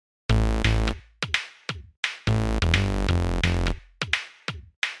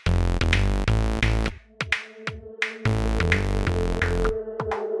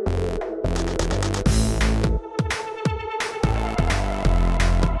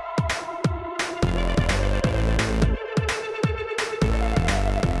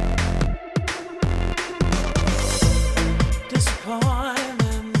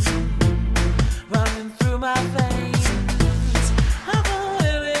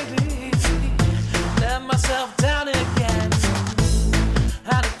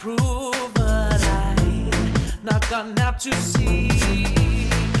gone out to sea.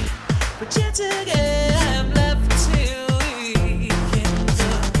 But yet again I am left till weekend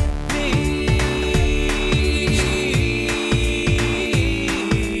of me.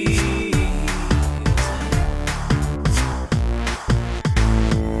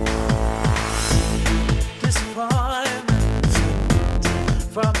 Disappointment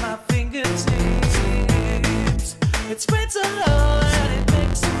from my fingertips. It spreads alone and it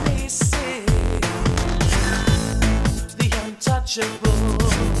makes me sick. The untouchable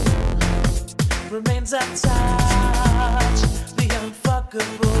remains untouched. The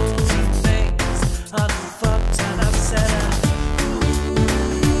unfuckable remains unfucked. And I've said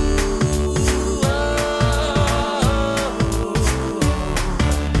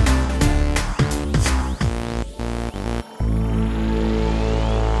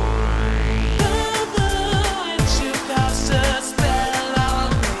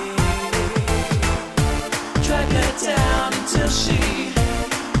down until she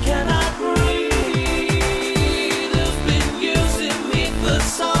cannot breathe. Have been using me for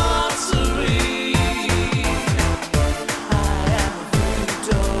sorcery. I am a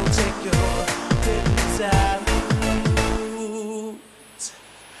voodoo, take your goodness out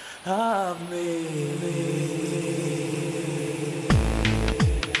of me.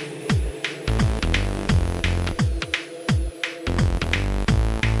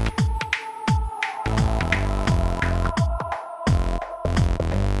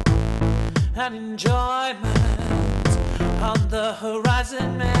 An enjoyment on the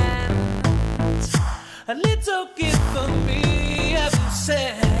horizon meant a little gift for me, heaven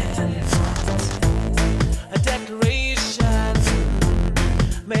sent. A decoration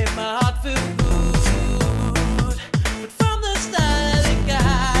made my